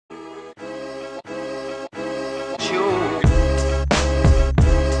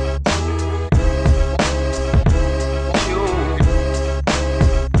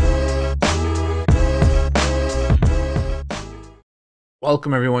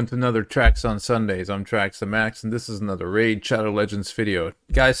Welcome everyone to another Trax on Sundays. I'm Trax the Max, and this is another Raid Shadow Legends video.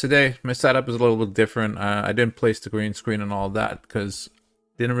 Guys, today my setup is a little bit different. I didn't place the green screen and all that because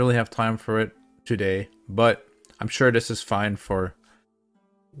didn't really have time for it today. But I'm sure this is fine for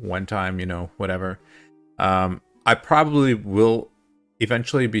one time, you know, whatever. I probably will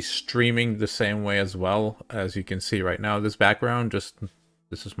eventually be streaming the same way as well. As you can see right now, this background, this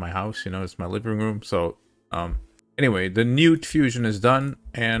is my house, you know, it's my living room. So, anyway, the new fusion is done,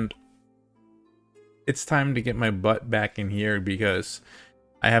 and it's time to get my butt back in here because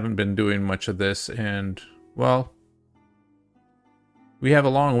I haven't been doing much of this, and, well, we have a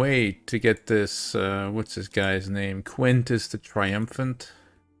long way to get this, what's this guy's name? Quintus the Triumphant.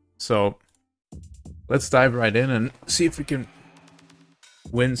 So, let's dive right in and see if we can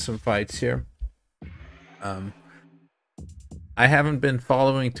win some fights here. I haven't been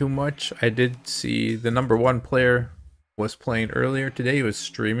following too much. I did see the #1 player was playing earlier today. He was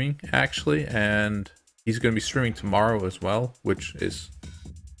streaming, actually, and he's going to be streaming tomorrow as well, which is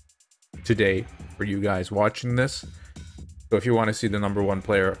today for you guys watching this. So if you want to see the #1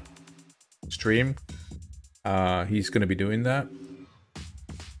 player stream, he's going to be doing that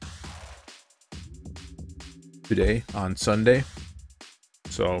today on Sunday.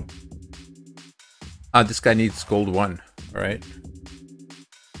 So this guy needs gold 1. All right.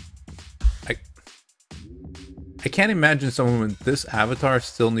 I can't imagine someone with this avatar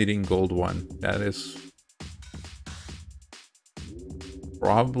still needing gold 1. That is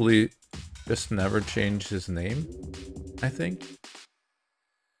probably just never changed his name, I think.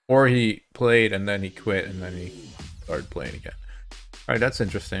 Or he played and then he quit and then he started playing again. All right, that's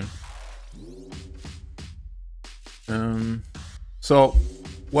interesting. So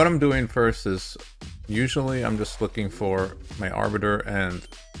what I'm doing first is usually I'm just looking for my Arbiter, and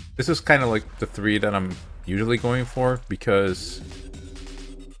this is kind of like the 3 that I'm usually going for because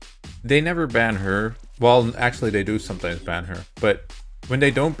they never ban her. Well, actually they do sometimes ban her, but when they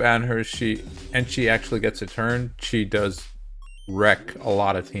don't ban her, she actually gets a turn, she does wreck a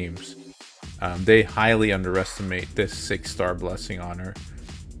lot of teams. They highly underestimate this 6-star blessing on her.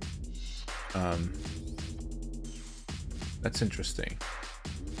 That's interesting.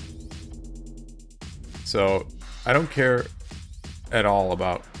 So I don't care at all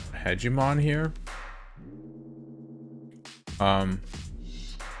about Hegemon here.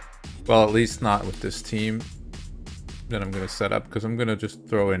 Well, at least not with this team that I'm gonna set up, because I'm gonna just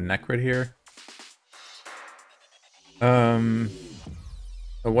throw in Necrit here. I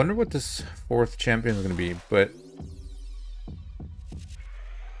wonder what this 4th champion is gonna be, but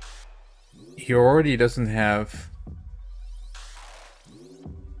he already doesn't have.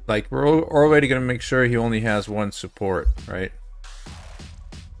 Like, we're already gonna make sure he only has 1 support, right?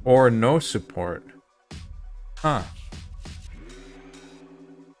 Or no support. Huh.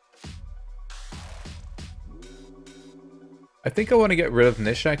 I think I want to get rid of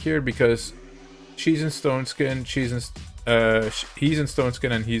Nishak here because she's in Stone Skin, he's in Stone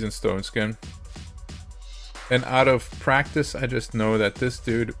Skin, and he's in Stone Skin. And out of practice, I just know that this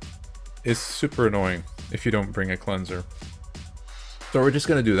dude is super annoying if you don't bring a cleanser. So we're just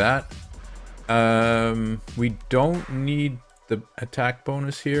gonna do that. We don't need the attack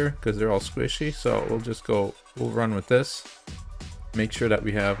bonus here because they're all squishy, so we'll run with this. Make sure that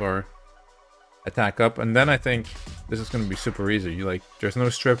we have our attack up, and then I think this is gonna be super easy. There's no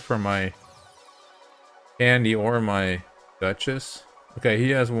strip for my Candy or my Duchess. Okay, he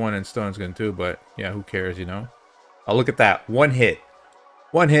has 1 in Stone Skin too, but yeah, who cares, you know? Oh, look at that. 1 hit.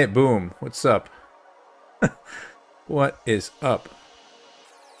 1 hit, boom. What's up? What is up?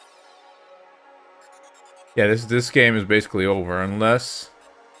 Yeah, this game is basically over unless...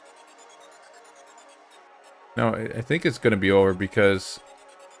 No, I think it's gonna be over because...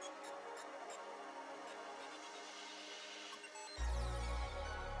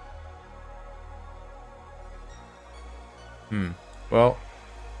 Well,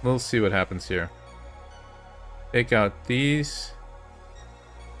 we'll see what happens here. Take out these.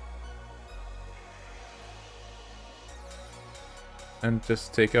 And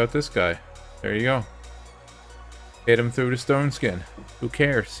just take out this guy. There you go. Hit him through the Stone Skin. Who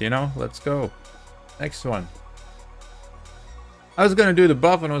cares, you know? Let's go. Next one. I was gonna do the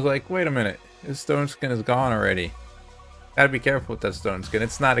buff and I was like, wait a minute. His Stone Skin is gone already. Gotta be careful with that Stone Skin.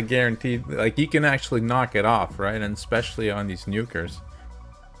 It's not a guaranteed... Like, you can actually knock it off, right? And especially on these nukers.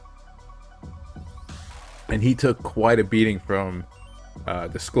 And he took quite a beating from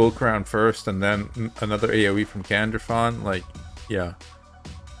the Skull Crown first, and then another AoE from Candrafon. Like, yeah.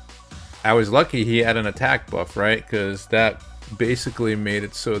 I was lucky he had an attack buff, right? Because that basically made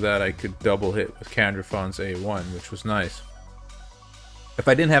it so that I could double hit with Candrafon's A1, which was nice. If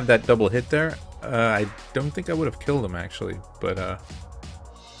I didn't have that double hit there, I don't think I would have killed him actually, but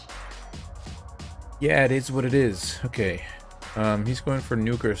yeah, it is what it is. Okay, he's going for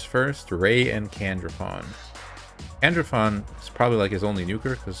nukers first, Ray and Candrafon. Candrafon is probably like his only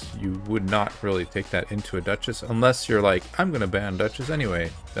nuker, because you would not really take that into a Duchess, unless you're like, I'm gonna ban Duchess anyway,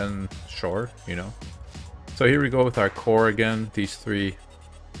 then sure, you know. So here we go with our core again, these three.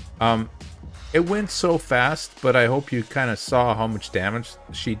 It went so fast, but I hope you kind of saw how much damage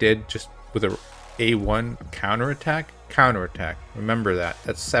she did just with a A1 counterattack. Counterattack, remember that.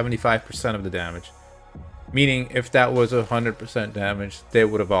 That's 75% of the damage. Meaning, if that was 100% damage, they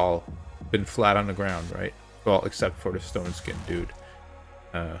would have all been flat on the ground, right? Well, except for the Stone Skin dude.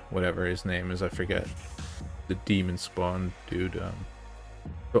 Whatever his name is, I forget. The Demon Spawn dude.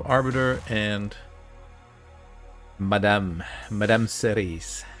 So Arbiter and Madame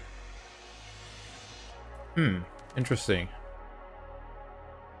Ceres. Interesting.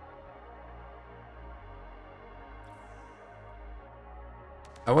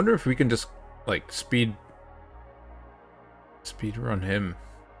 I wonder if we can just like speed run him.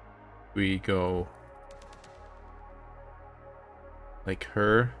 We go like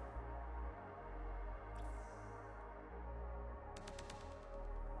her.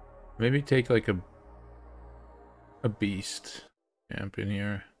 Maybe take like a beast champion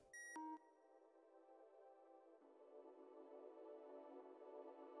here.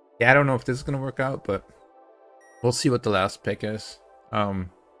 Yeah, I don't know if this is gonna work out, but we'll see what the last pick is. Yeah,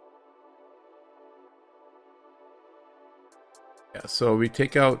 so we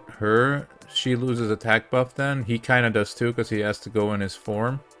take out her. She loses attack buff then. He kind of does too, because he has to go in his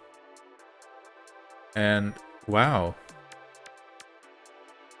form. And wow.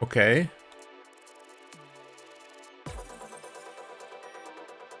 Okay.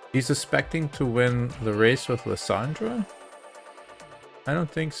 He's expecting to win the race with Lysandra? I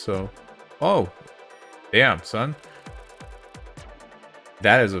don't think so. Oh, damn, son.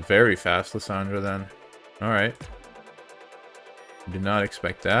 That is a very fast Lysandra then. Alright. Did not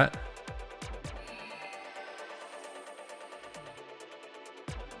expect that.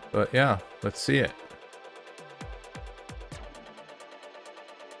 But yeah, let's see it.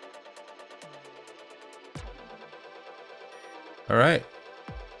 Alright.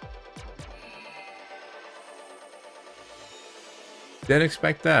 Didn't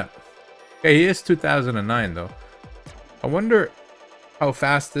expect that. Okay, he is 2009 though. I wonder how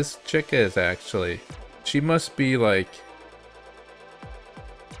fast this chick is actually. She must be like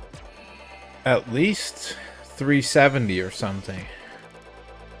at least 370 or something.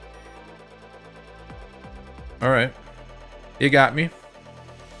 Alright. You got me.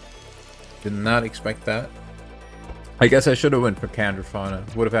 Did not expect that. I guess I should have went for Candrafon. I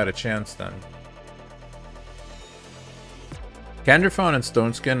would have had a chance then. Candrafon and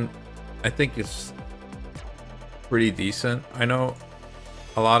Stoneskin, I think, is pretty decent. I know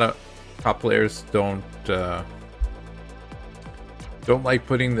a lot of top players don't like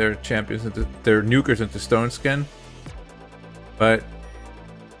putting their champions into their nukers into Stoneskin, but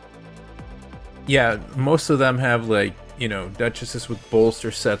yeah, most of them have like, you know, Duchesses with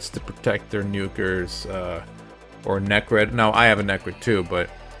bolster sets to protect their nukers, or Necred. Now I have a Necred too,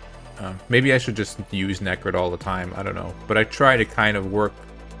 but maybe I should just use Necred all the time. I don't know, but I try to kind of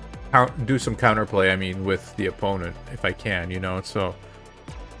do some counterplay. I mean, with the opponent if I can, you know. So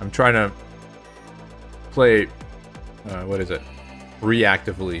I'm trying to play, what is it?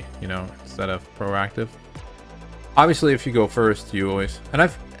 Reactively, you know, instead of proactive. Obviously, if you go first, you always...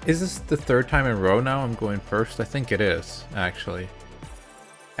 And is this the third time in a row now I'm going first? I think it is, actually.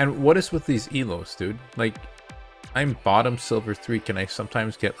 And what is with these elos, dude? Like, I'm bottom silver 3. Can I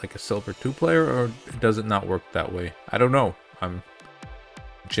sometimes get like a silver 2 player, or does it not work that way? I don't know. I'm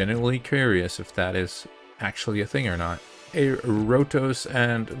genuinely curious if that is actually a thing or not. A Rotos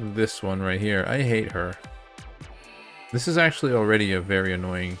and this one right here. I hate her. This is actually already a very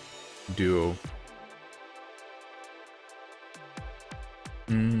annoying duo.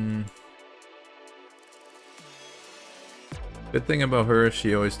 Good thing about her is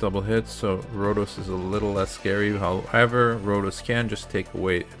she always double hits, so Rotos is a little less scary. However, Rotos can just take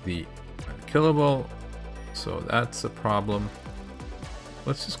away the unkillable, so that's a problem.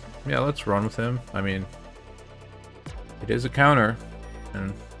 Let's run with him. I mean, it is a counter,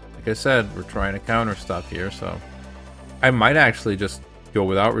 and like I said, we're trying to counter stuff here, so I might actually just go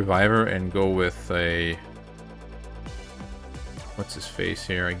without Reviver and go with a... What's his face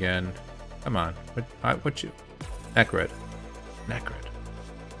here again? Come on, what you... Necred.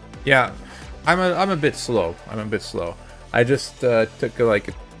 Yeah, I'm a bit slow. I just took like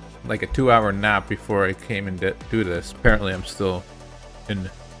a 2-hour nap before I came and do this. Apparently I'm still in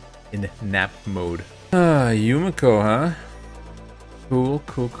nap mode. Yumiko, huh? Cool,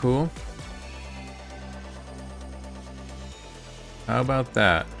 cool, cool. How about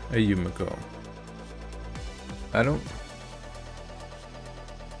that? A Yumiko. I don't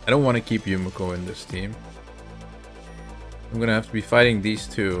want to keep Yumiko in this team. I'm gonna have to be fighting these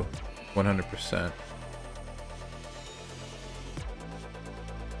two 100%.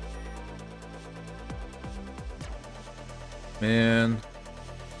 Man.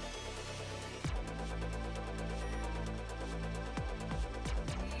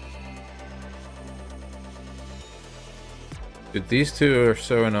 Dude, these two are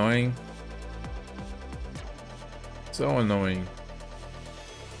so annoying. So annoying.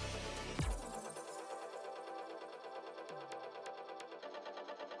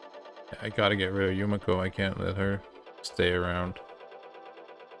 I gotta get rid of Yumiko. I can't let her stay around.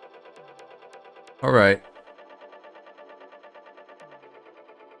 Alright.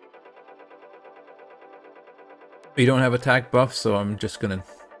 We don't have attack buff, so I'm just gonna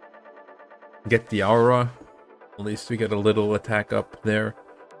get the aura. At least we get a little attack up there.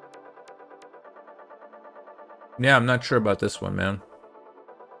 Yeah, I'm not sure about this one, man.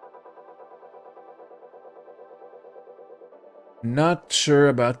 Not sure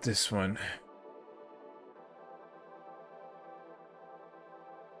about this one.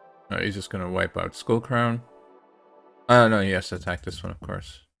 Oh, he's just gonna wipe out Skull Crown. Oh no, he has to attack this one, of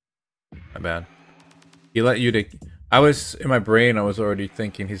course. My bad. He let you to. I was in my brain. I was already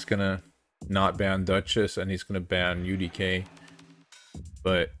thinking he's gonna not ban Duchess and he's gonna ban UDK,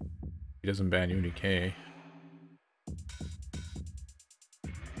 but he doesn't ban UDK.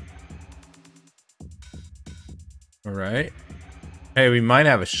 All right. Hey, we might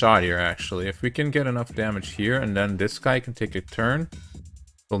have a shot here actually. If we can get enough damage here, and then this guy can take a turn,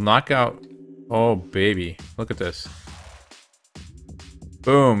 we'll knock out. Oh baby, look at this.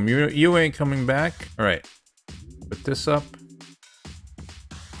 Boom. You ain't coming back. All right. Put this up.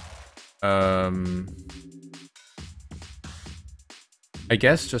 I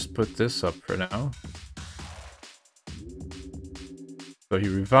guess just put this up for now. So he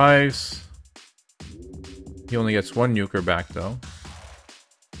revives. He only gets one nuker back though.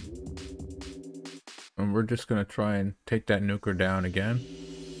 And we're just gonna try and take that nuker down again.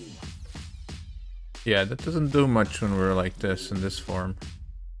 Yeah, that doesn't do much when we're like this in this form.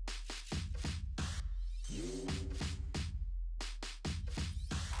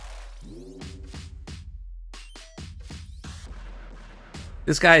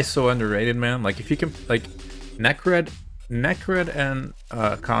 This guy is so underrated, man. Like, if you can, like, Necred and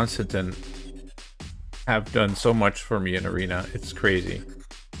Constantine have done so much for me in Arena. It's crazy.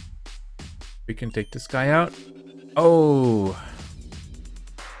 We can take this guy out. Oh,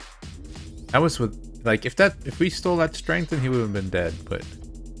 that was with, like, if we stole that strength, then he would have been dead. But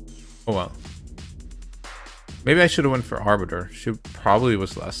oh well. Maybe I should have went for Arbiter. She probably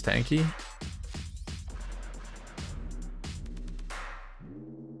was less tanky.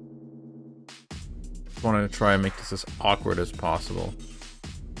 Wanted to try and make this as awkward as possible.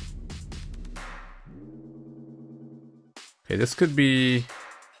 Okay, this could be...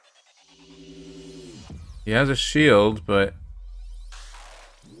 He has a shield, but...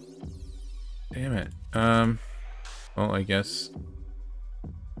 Damn it. Well, I guess...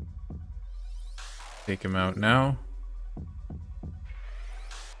 Take him out now.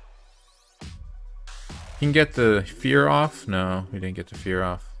 He can get the fear off? No, we didn't get the fear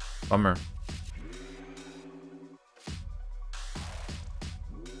off. Bummer.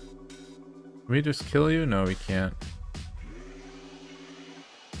 Can we just kill you? No, we can't.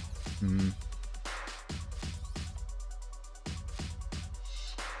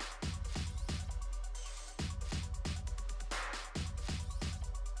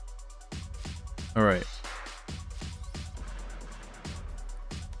 All right.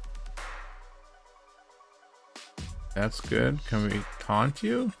 That's good. Can we taunt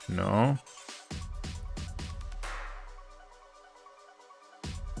you? No.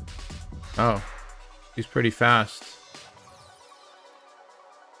 Oh, he's pretty fast.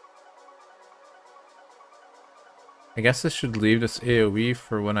 I guess this should leave this AoE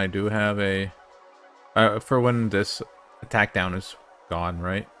for when I do have a... for when this attack down is gone,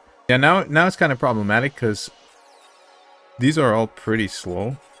 right? Yeah, now it's kind of problematic because these are all pretty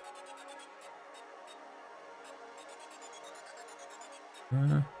slow.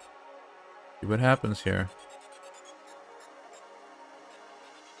 See what happens here.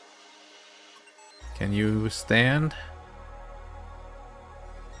 Can you stand?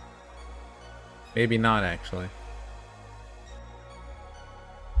 Maybe not, actually.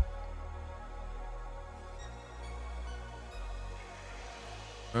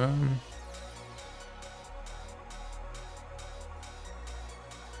 Um,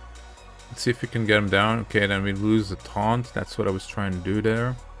 let's see if we can get him down. Okay, then we lose the taunt. That's what I was trying to do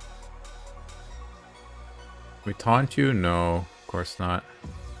there. We taunt you? No, of course not.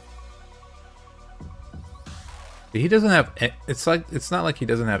 He doesn't have. It's not like he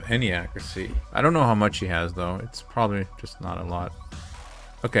doesn't have any accuracy. I don't know how much he has though. It's probably just not a lot.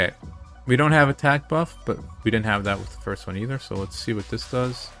 Okay, we don't have attack buff, but we didn't have that with the first one either. So let's see what this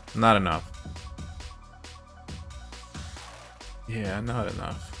does. Not enough. Yeah, not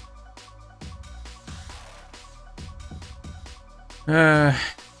enough.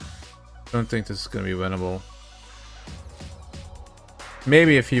 Don't think this is gonna be winnable.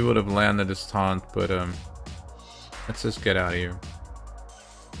 Maybe if he would have landed his taunt, but let's just get out of here.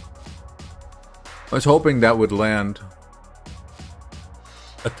 I was hoping that would land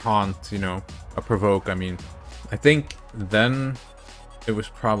a taunt, you know, a provoke. I mean, I think then it was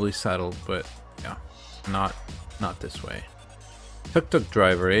probably settled, but yeah, not this way. Tuk-tuk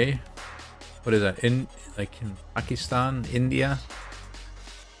driver, eh? What is that? In Pakistan, India?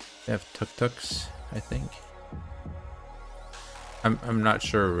 They have tuk-tuks, I think. I'm not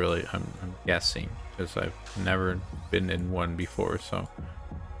sure really. I'm guessing because I've never been in one before. So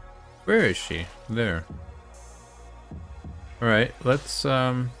where is she? There. All right, let's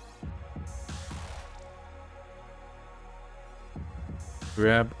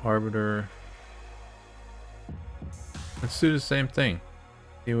grab Arbiter. Let's do the same thing.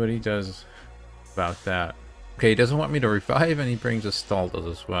 See what he does about that. Okay, he doesn't want me to revive, and he brings us Staldos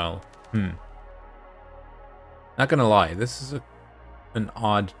as well. Not gonna lie, this is an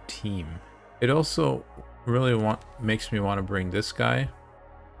odd team. It also really makes me want to bring this guy.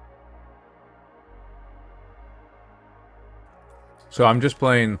 So I'm just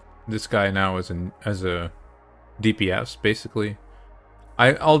playing this guy now as a DPS basically.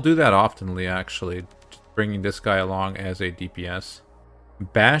 I'll do that oftenly actually, just bringing this guy along as a DPS.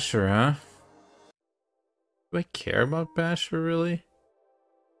 Basher, huh? Do I care about Basher really?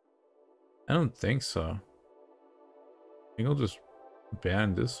 I don't think so. I think I'll just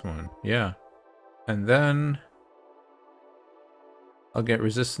ban this one. Yeah. And then I'll get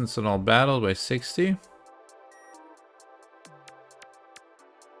resistance on all battle by 60.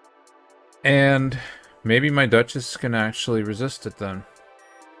 And maybe my Duchess can actually resist it then.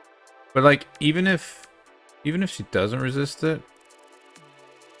 But like even if she doesn't resist it,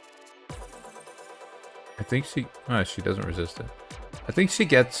 I think she doesn't resist it. I think she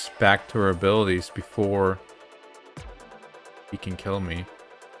gets back to her abilities before he can kill me.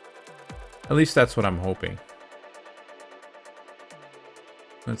 At least that's what I'm hoping.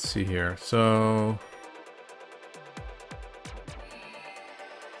 Let's see here. So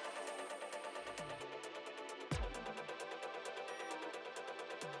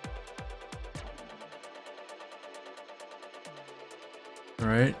all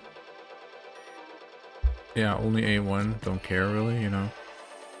right. Yeah, only A1. Don't care really, you know.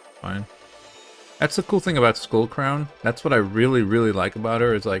 Fine. That's the cool thing about Skull Crown. That's what I really, really like about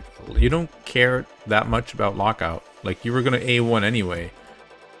her. Is like, you don't care that much about lockout. Like, you were going to A1 anyway.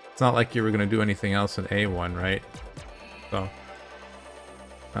 It's not like you were going to do anything else in A1, right? So,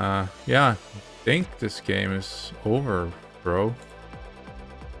 yeah, I think this game is over, bro.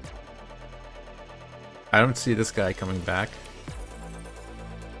 I don't see this guy coming back.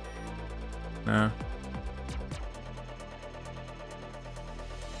 Nah.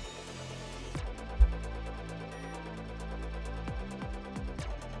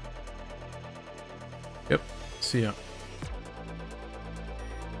 Yep, see ya.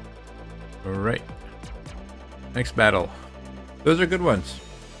 Alright. Next battle. Those are good ones.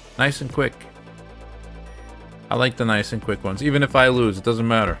 Nice and quick. I like the nice and quick ones. Even if I lose, it doesn't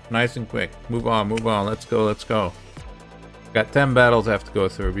matter. Nice and quick. Move on, move on. Let's go, let's go. Got 10 battles I have to go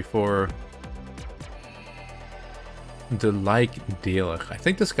through before the like Delig. I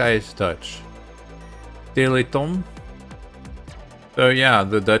think this guy is Dutch. Dele Tom. So yeah,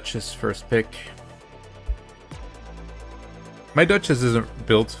 the Duchess first pick. My Duchess isn't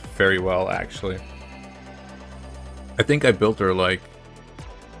built very well, actually. I think I built her, like,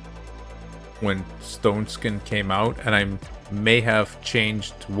 when Stone Skin came out, and I may have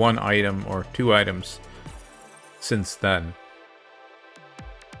changed one item or two items since then.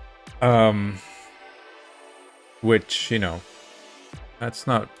 Which, you know, that's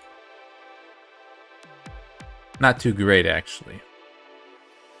not too great, actually.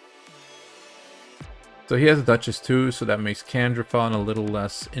 So he has a Duchess too, so that makes Candrathon a little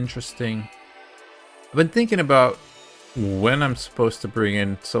less interesting. I've been thinking about when I'm supposed to bring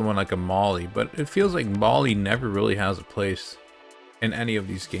in someone like a Molly, but it feels like Molly never really has a place. in any of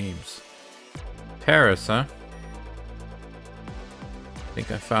these games. Terrace, huh? I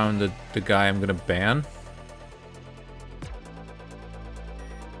think I found the guy I'm gonna ban.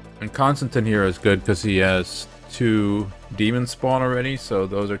 And Constantine here is good because he has 2 demon spawn already, so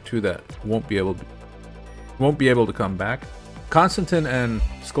those are 2 that won't be able to come back. Constantine and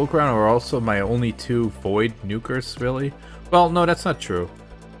Skullcrown are also my only 2 void nukers, really. Well, no, that's not true.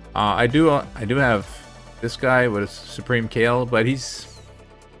 I do have this guy with Supreme Kale, but he's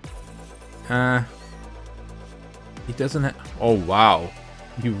he doesn't have. Oh wow,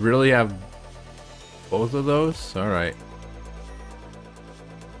 you really have both of those? All right.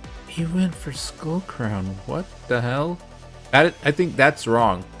 He went for Skullcrown. What the hell? I think that's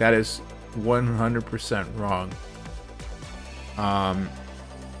wrong. That is 100% wrong.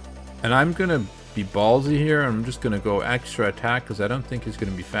 And I'm gonna be ballsy here. I'm just gonna go extra attack because I don't think he's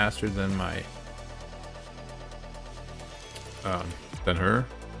gonna be faster than my than her.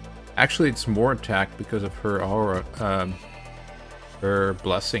 Actually, it's more attack because of her aura, her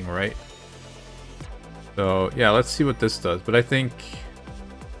blessing, right? So yeah, let's see what this does. But I think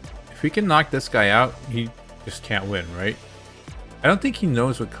if we can knock this guy out, he just can't win, right? I don't think he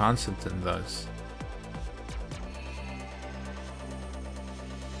knows what Constantine does.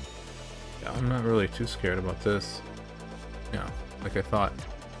 Yeah, I'm not really too scared about this. Yeah, like I thought.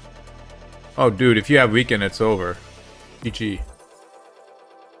 Oh, dude, if you have weaken, it's over. GG.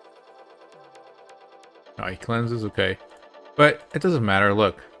 Oh, he cleanses, okay. But it doesn't matter,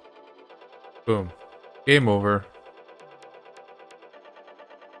 look. Boom. Game over.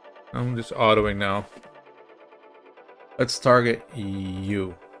 I'm just autoing now. Let's target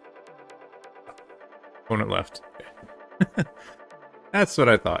you. Opponent left. Okay. That's what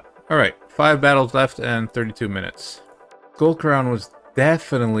I thought. Alright, 5 battles left and 32 minutes. Skullcrown was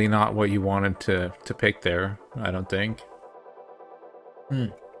definitely not what you wanted to pick there, I don't think.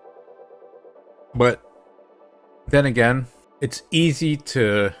 But then again, it's easy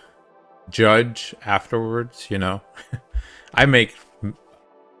to judge afterwards, you know? I make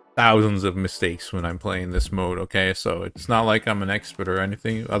thousands of mistakes when I'm playing this mode, okay? So it's not like I'm an expert or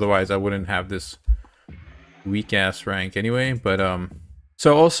anything. Otherwise, I wouldn't have this weak-ass rank anyway. But,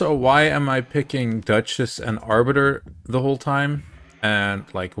 so also, why am I picking Duchess and Arbiter the whole time? And,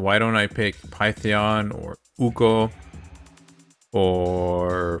 like, why don't I pick Pythion or Uko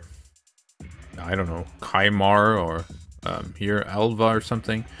or, I don't know, Kaimar or here, Elva or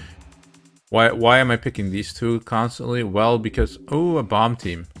something? Why am I picking these 2 constantly? Well, because oh, a bomb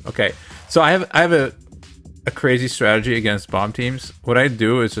team. Okay, so I have a crazy strategy against bomb teams. What I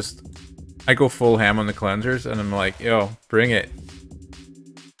do is just I go full ham on the cleansers, and I'm like, yo, bring it,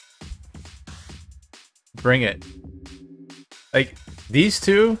 bring it. Like these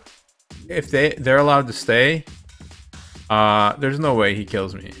 2, if they're allowed to stay, there's no way he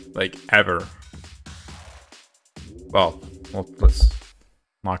kills me, like ever. Well, let's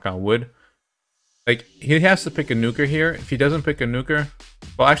knock on wood. Like, he has to pick a nuker here. If he doesn't pick a nuker...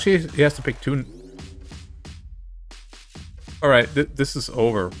 Well, actually, he has to pick 2... Alright, this is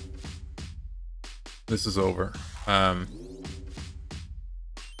over. This is over.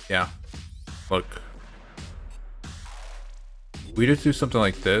 Yeah. Look. We just do something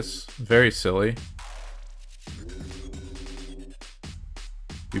like this. Very silly.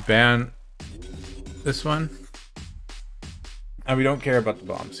 We ban this one. And we don't care about the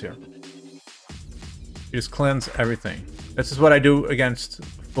bombs here. You just cleanse everything. This is what I do against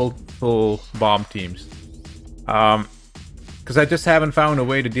full bomb teams. Because I just haven't found a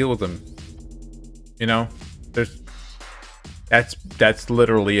way to deal with them. You know? That's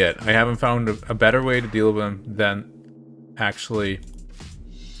literally it. I haven't found a better way to deal with them than actually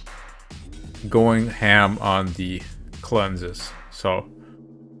going ham on the cleanses. So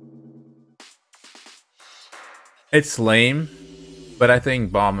it's lame. But I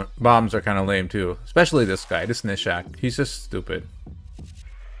think bombs are kind of lame too. Especially this guy, this Nishak. He's just stupid.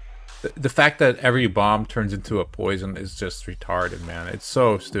 The fact that every bomb turns into a poison is just retarded, man. It's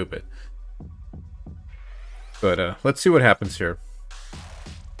so stupid. But let's see what happens here.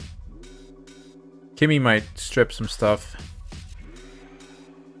 Kimmy might strip some stuff.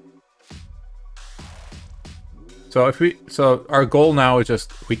 So our goal now is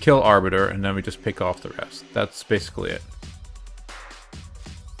just we kill Arbiter and then we just pick off the rest. That's basically it.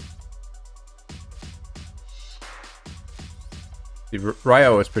 The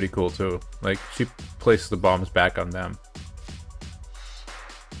Ryo is pretty cool too. Like, she places the bombs back on them.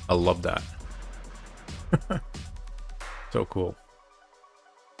 I love that. So cool.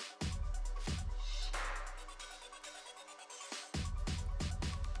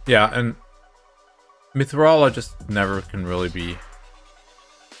 Yeah, and Mithrala just never can really be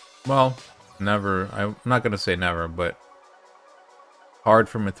Well, never. I'm not gonna say never, but hard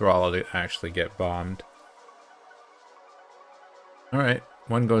for Mithrala to actually get bombed. Alright,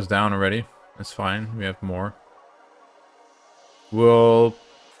 one goes down already. That's fine. We have more. We'll...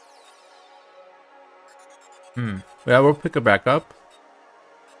 Yeah, we'll pick it back up.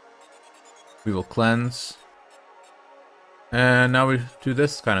 We will cleanse. And now we do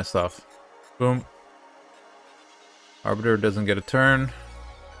this kind of stuff. Boom. Arbiter doesn't get a turn.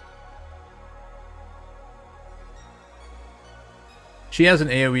 She has an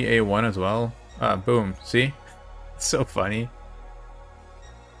AoE A1 as well. Boom. See? It's so funny.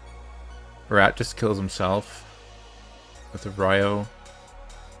 Rat just kills himself with a Ryo.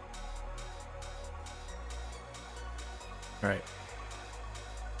 Alright.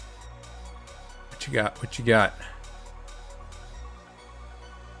 What you got? What you got?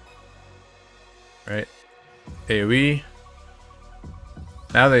 Right. AoE.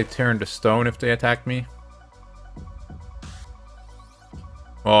 Now they turn to stone if they attack me.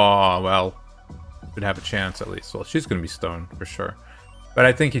 Oh, well. Would have a chance at least. Well, she's gonna be stone for sure. But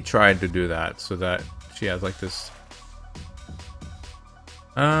I think he tried to do that so that she has like this.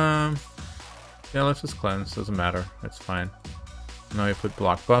 Yeah, let's just cleanse. Doesn't matter. It's fine. Now we put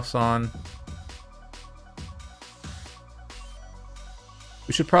block buffs on.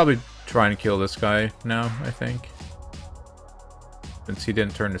 We should probably try and kill this guy now, I think. Since he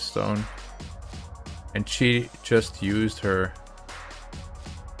didn't turn to stone. And she just used her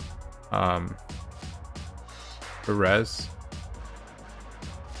res.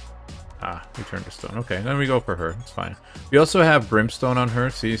 Ah, we turned to stone. Okay, then we go for her. It's fine. We also have brimstone on her,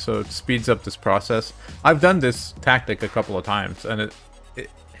 see, so it speeds up this process. I've done this tactic a couple of times, and it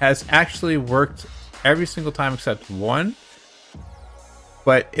has actually worked every single time except one.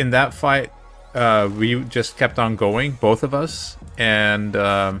 But in that fight, we just kept on going, both of us, and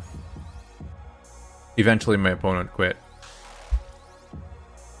eventually my opponent quit.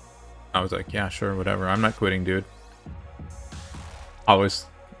 I was like, yeah, sure, whatever. I'm not quitting, dude.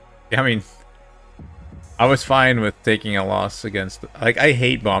 I mean, I was fine with taking a loss against... Like, I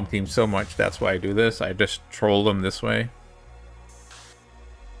hate bomb teams so much, that's why I do this. I just troll them this way.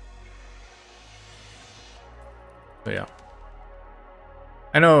 But yeah.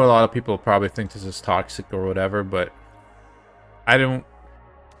 I know a lot of people probably think this is toxic or whatever, but I don't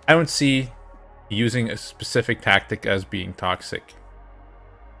see using a specific tactic as being toxic.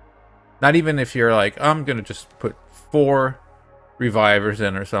 Not even if you're like, I'm gonna just put 4 revivers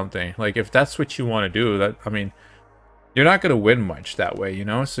in or something. Like, if that's what you want to do, that, I mean, you're not gonna win much that way, you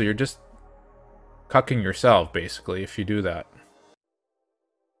know? So you're just cucking yourself, basically, if you do that.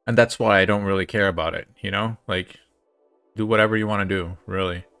 And that's why I don't really care about it, you know? Like, do whatever you want to do,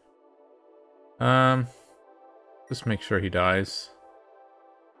 really. Just make sure he dies.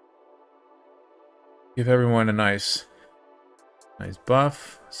 Give everyone a nice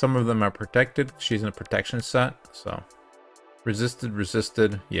buff. Some of them are protected. She's in a protection set, so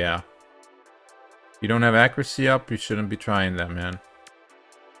resisted, yeah. You don't have accuracy up, you shouldn't be trying that, man.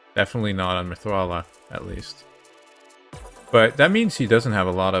 Definitely not on Mithrala, at least. But that means he doesn't have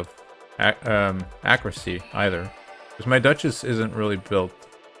a lot of accuracy either. Because my Duchess isn't really built...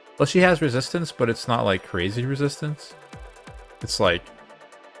 Well, she has resistance, but it's not like crazy resistance. It's like,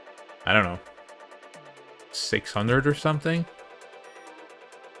 I don't know, 600 or something.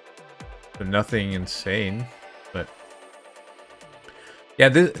 But nothing insane. But yeah,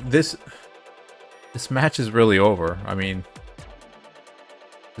 this match is really over. I mean,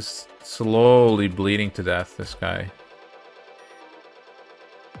 just slowly bleeding to death, this guy.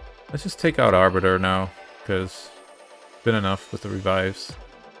 Let's just take out Arbiter now, because it's been enough with the revives.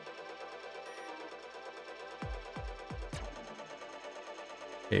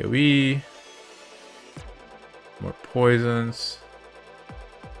 AoE. More poisons.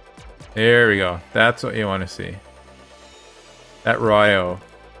 There we go. That's what you want to see. That Ryo.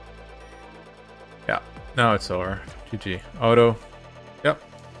 Yeah. Now it's over. GG. Auto. Yep.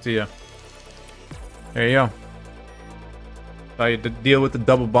 See ya. There you go. How you deal with the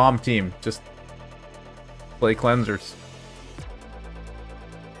double bomb team. Just play cleansers.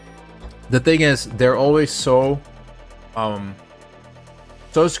 The thing is, they're always so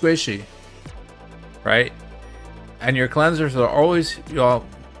squishy, right? And your cleansers are always,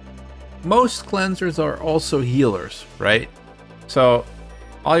 most cleansers are also healers, right? So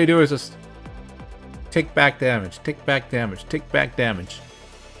all you do is just take back damage, take back damage, take back damage.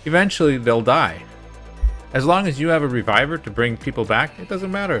 Eventually they'll die. As long as you have a reviver to bring people back, it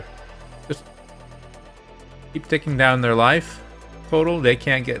doesn't matter. Just keep taking down their life total. They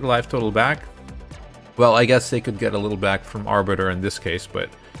can't get life total back. Well, I guess they could get a little back from Arbiter in this case, but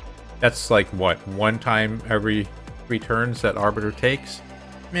That's like, what, one time every 3 turns that Arbiter takes?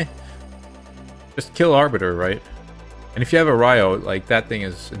 Meh. Just kill Arbiter, right? And if you have a Ryo, like, that thing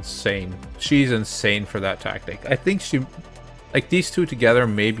is insane. She's insane for that tactic. I think she... Like, these two together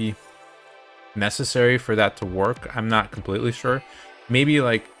may be necessary for that to work. I'm not completely sure. Maybe,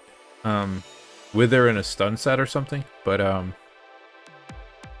 like, Wither in a stun set or something. But,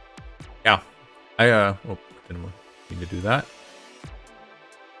 yeah. Oh, didn't need to do that.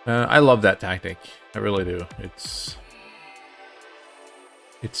 I love that tactic. I really do. It's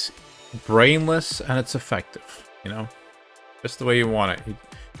brainless and it's effective, you know? Just the way you want it.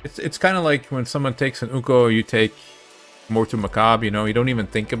 It's kind of like when someone takes an Uko, you take Mortu Macabre, you know? You don't even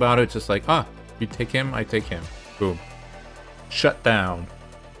think about it. It's just like, ah, you take him, I take him. Boom. Shut down.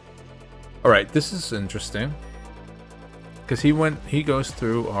 Alright, this is interesting. Because he goes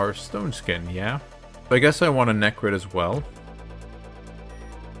through our Stone Skin, yeah? So I guess I want a Necrid as well.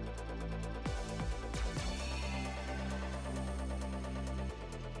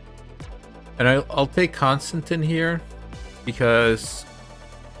 And I'll take Constantine here, because,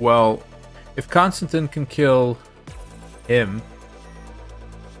 well, if Constantine can kill him,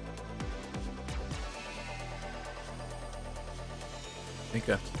 I think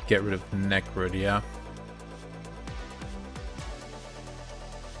I have to get rid of Necrid, yeah.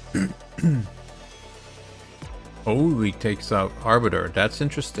 Oh, he takes out Arbiter. That's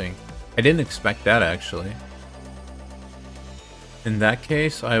interesting. I didn't expect that, actually. In that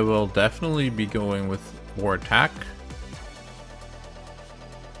case, I will definitely be going with more attack.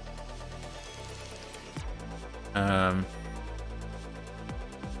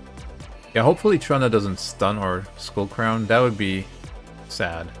 Yeah, hopefully Trunda doesn't stun or Skull Crown. That would be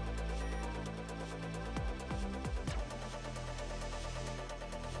sad.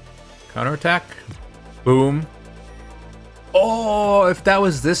 Counterattack. Boom. Oh, if that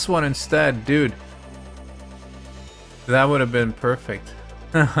was this one instead, dude. That would have been perfect.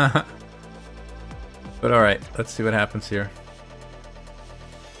 But alright, let's see what happens here.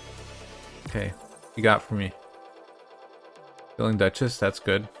 Okay, what you got for me? Killing Duchess, that's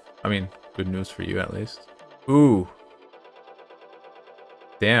good. I mean, good news for you at least. Ooh.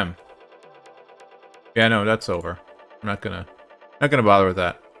 Damn. Yeah, no, that's over. I'm not gonna bother with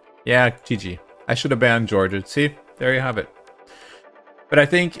that. Yeah, GG. I should have banned Georgia. See? There you have it. But I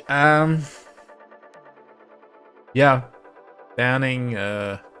think, yeah, banning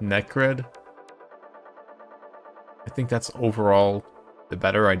Necrid, I think that's overall the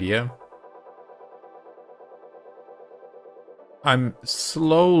better idea. I'm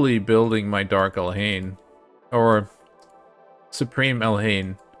slowly building my Dark Elhain, or Supreme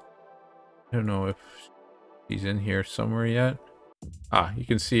Elhain. I don't know if she's in here somewhere yet. Ah, you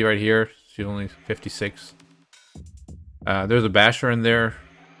can see right here, she's only 56. There's a Basher in there,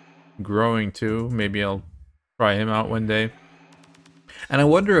 growing too. Maybe I'll try him out one day. And I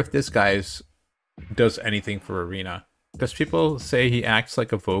wonder if this guy's does anything for Arena, because people say he acts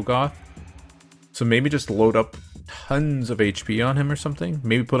like a Vogoth. So maybe just load up tons of HP on him or something.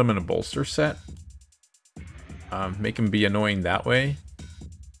 Maybe put him in a bolster set. Make him be annoying that way.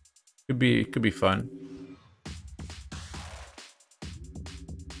 Could be fun.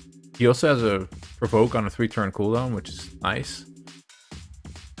 He also has a provoke on a 3-turn cooldown, which is nice.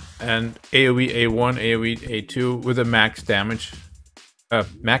 And AoE A1, AoE A2 with a max damage,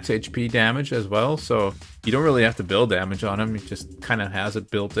 max HP damage as well. So you don't really have to build damage on him. He just kind of has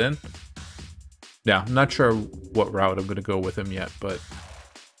it built in. Yeah, I'm not sure what route I'm going to go with him yet, but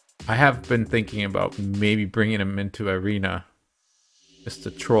I have been thinking about maybe bringing him into Arena just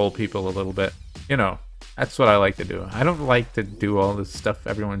to troll people a little bit. You know, that's what I like to do. I don't like to do all this stuff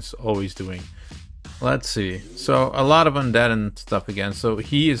everyone's always doing. Let's see. So, a lot of undead and stuff again. So,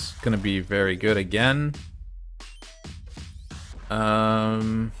 he is going to be very good again.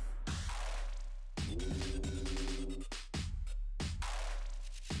 I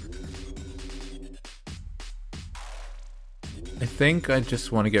think I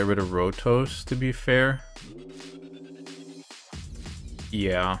just want to get rid of Rotos, to be fair.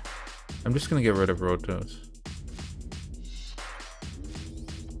 Yeah. I'm just going to get rid of Rotos.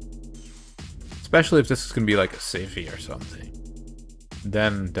 Especially if this is going to be like a safety or something.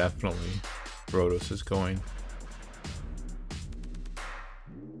 Then definitely Rotos is going.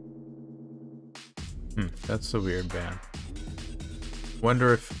 That's a weird ban.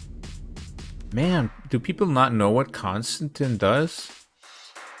 Wonder if... Man, do people not know what Constantine does?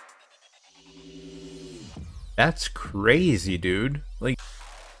 That's crazy, dude. Like,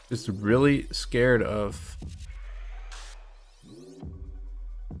 just really scared of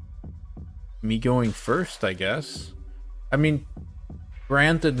me going first, I guess. I mean,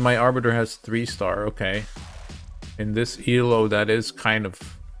 Granted, my Arbiter has 3-star, okay. In this elo, that is kind of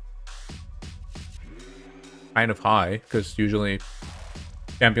high, because usually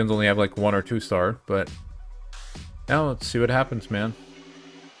champions only have like 1 or 2-star, but now let's see what happens, man.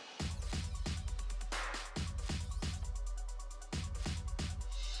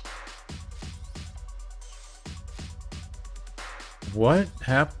 What?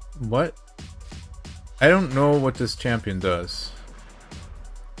 I don't know what this champion does.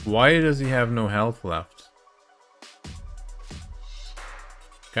 Why does he have no health left?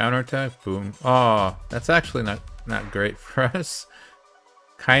 Counterattack, boom. Oh, that's actually not great for us.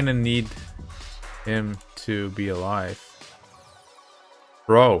 Kinda need him to be alive.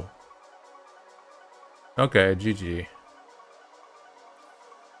 Bro. Okay, GG.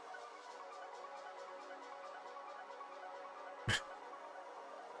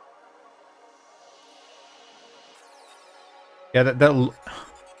 Yeah, that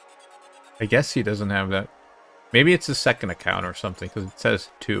I guess he doesn't have that. Maybe it's a second account or something, because it says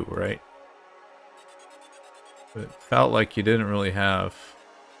 2, right? But it felt like you didn't really have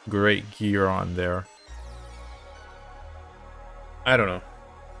great gear on there. I don't know.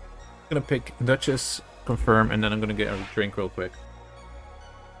 I'm gonna pick Duchess, confirm, and then I'm gonna get a drink real quick.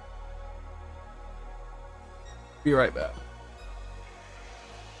 Be right back.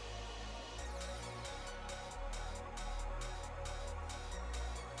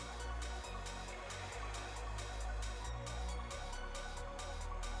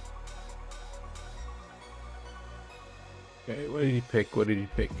 Okay, what did he pick? What did he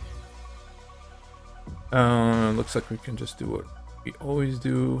pick? Looks like we can just do what we always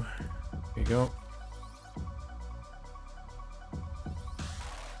do. There you go.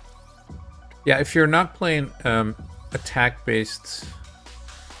 Yeah, if you're not playing attack-based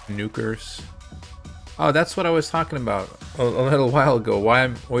nukers. Oh, that's what I was talking about a little while ago. Why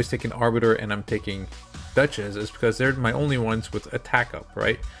I'm always taking Arbiter and I'm taking Duchess is because they're my only ones with attack up,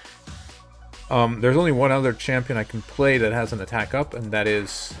 right? There's only one other champion I can play that has an attack up, and that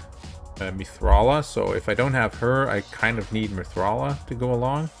is Mithrala. So if I don't have her, I kind of need Mithrala to go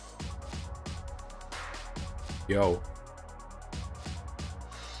along. Yo.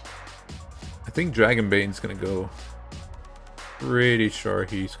 I think Dragonbane's gonna go. Pretty sure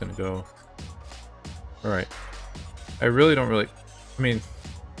he's gonna go. Alright. I really don't really... I mean...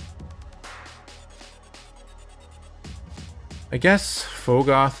 I guess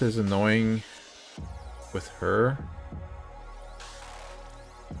Fogoth is annoying with her.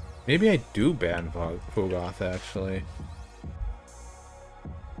 Maybe I do ban Fogoth, actually.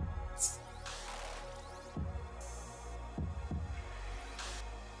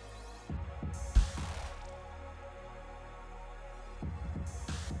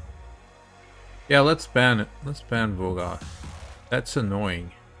 Yeah, let's ban it. Let's ban Fogoth. That's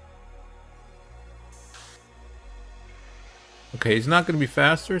annoying. Okay, he's not going to be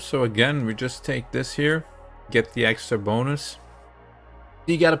faster, so again, we just take this here, get the extra bonus.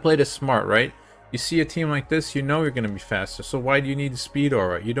 You got to play this smart, right? You see a team like this, you know you're going to be faster, so why do you need the speed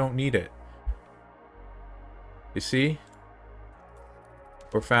aura? You don't need it. You see?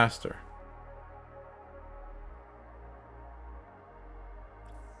 We're faster.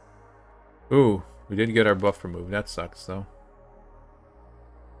 Ooh, we did get our buff removed. That sucks, though.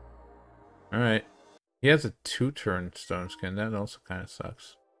 Alright. He has a 2-turn stone skin. That also kind of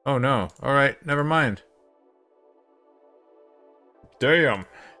sucks. Oh no. Alright, never mind. Damn.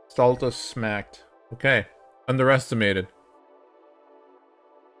 Salta smacked. Okay. Underestimated.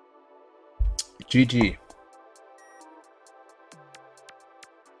 GG.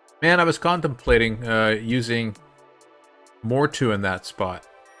 Man, I was contemplating using Mortu in that spot.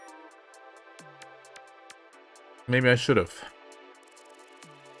 Maybe I should have.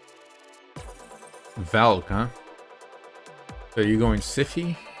 Valk, huh? So you going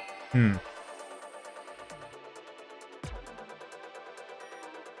Siffy?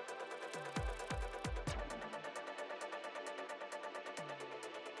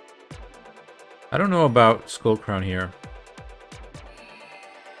 I don't know about Skullcrown here.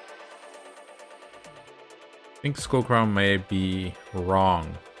 I think Skullcrown may be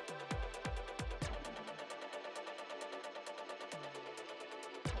wrong.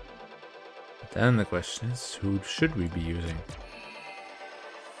 Then the question is, who should we be using?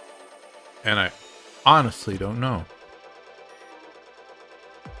 And I honestly don't know.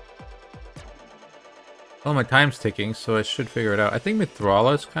 Well, my time's ticking, so I should figure it out. I think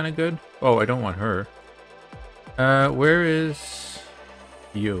Mithrala is kind of good. Oh, I don't want her. Where is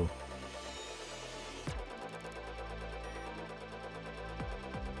you?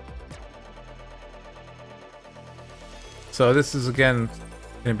 So this is again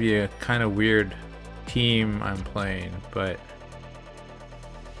gonna be a kind of weird team I'm playing, but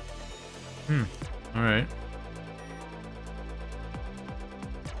all right.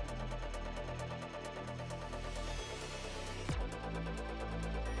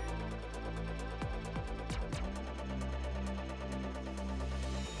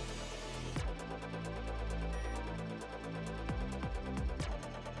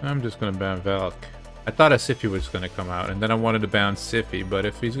 I'm just gonna ban Valk. I thought a Siffy was gonna come out, and then I wanted to ban Siffy, but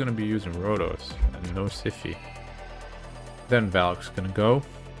if he's gonna be using Rotos and no Siffy, then Valk's gonna go.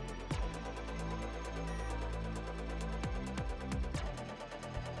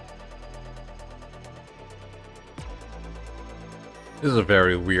 This is a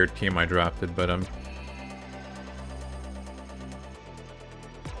very weird team I drafted, but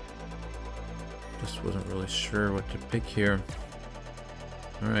just wasn't really sure what to pick here.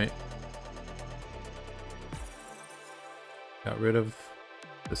 All right. Got rid of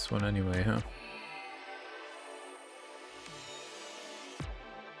this one anyway, huh?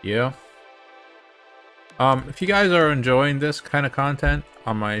 Yeah. If you guys are enjoying this kind of content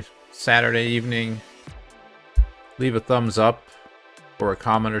on my Saturday evening, leave a thumbs up or a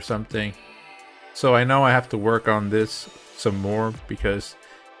comment or something. So I know I have to work on this some more because,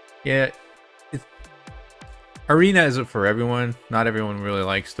 yeah, Arena isn't for everyone. Not everyone really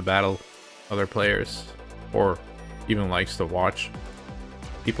likes to battle other players or even likes to watch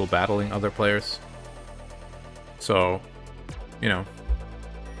people battling other players. So, you know,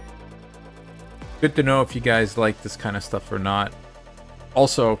 good to know if you guys like this kind of stuff or not.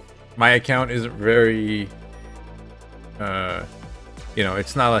 Also, my account isn't very, you know,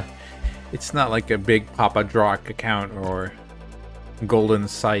 it's not like a big Papa Drock account or Golden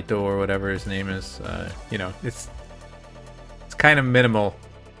Saito or whatever his name is. You know, it's kind of minimal,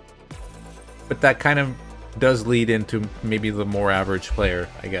 but that kind of does lead into maybe the more average player,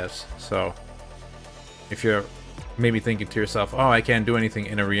 I guess. So if you're maybe thinking to yourself, oh, I can't do anything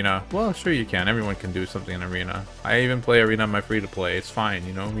in Arena, well, sure you can. Everyone can do something in Arena. I even play Arena on my free-to-play. It's fine,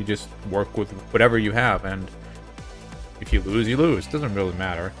 you know, you just work with whatever you have, and if you lose, you lose. It doesn't really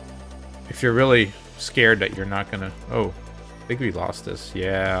matter. If you're really scared that you're not gonna... Oh, I think we lost this.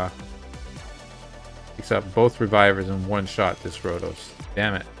 Yeah. Except both revivers in one shot this Rotos.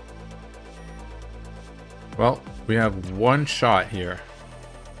 Damn it. Well, we have one shot here.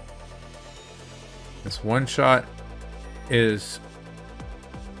 This one shot is...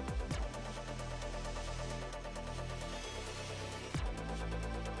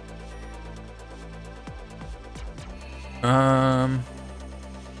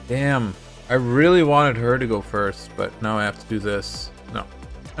 Damn. I really wanted her to go first, but now I have to do this. No,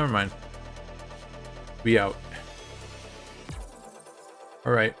 never mind. We out.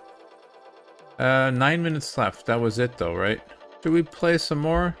 Alright. 9 minutes left. That was it though, right? Should we play some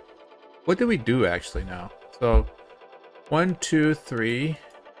more? What did we do actually now? So, 1, 2, 3,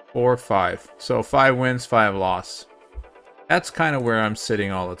 4, 5. So 5 wins, 5 loss. That's kind of where I'm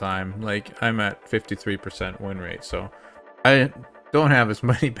sitting all the time. Like, I'm at 53% win rate, so I don't have as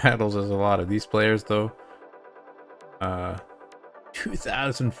many battles as a lot of these players though.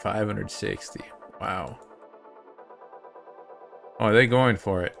 2,560. Wow. Oh, are they going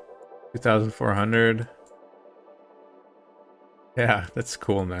for it? 2,400. Yeah, that's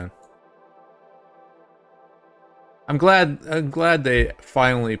cool, man. I'm glad they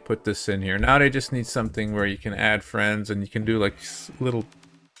finally put this in here. Now they just need something where you can add friends and you can do like little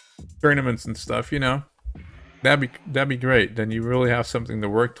tournaments and stuff, you know. That'd be great. Then you really have something to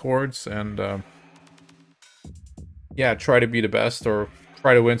work towards, and yeah, try to be the best or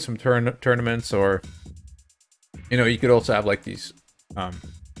try to win some tournaments, or you know, you could also have like these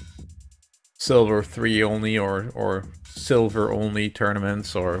silver 3 only or silver only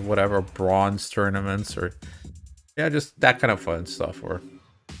tournaments or whatever, bronze tournaments, or yeah, just that kind of fun stuff. Or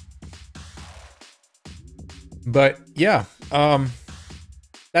but yeah,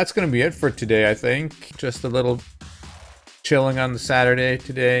 that's gonna be it for today, I think. Just a little chilling on the Saturday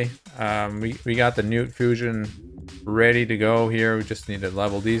today. We got the Newt Fusion ready to go here. We just need to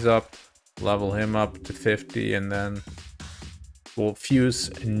level these up, level him up to 50, and then we'll fuse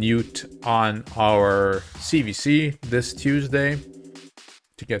Newt on our CVC this Tuesday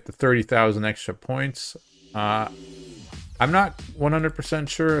to get the 30,000 extra points. I'm not 100%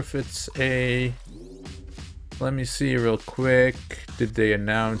 sure if it's a... Let me see real quick. Did they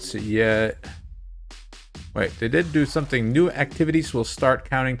announce it yet? Wait, they did do something. New activities will start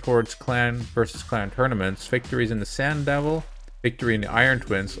counting towards clan versus clan tournaments. Victories in the Sand Devil. Victory in the Iron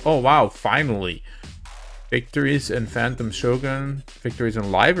Twins. Oh wow, finally. Victories in Phantom Shogun. Victories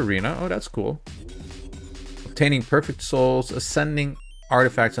in Live Arena. Oh, that's cool. obtaining perfect souls, ascending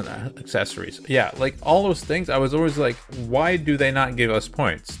artifacts and accessories. Yeah, like all those things, I was always like, why do they not give us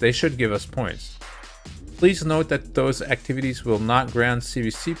points? They should give us points. Please note that those activities will not grant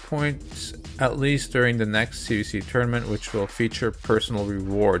CVC points, at least during the next CVC tournament, which will feature personal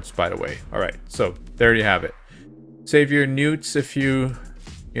rewards, by the way. All right, so there you have it. Save your newts if you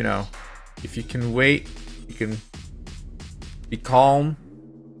know, if you can wait, you can be calm,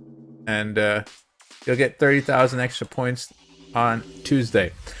 and you'll get 30,000 extra points on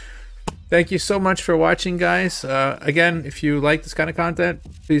Tuesday. Thank you so much for watching, guys. Again, if you like this kind of content,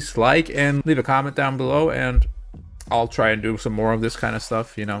 please like and leave a comment down below, and I'll try and do some more of this kind of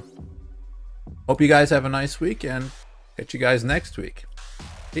stuff, you know. Hope you guys have a nice week, and catch you guys next week.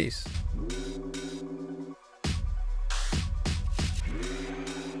 Peace.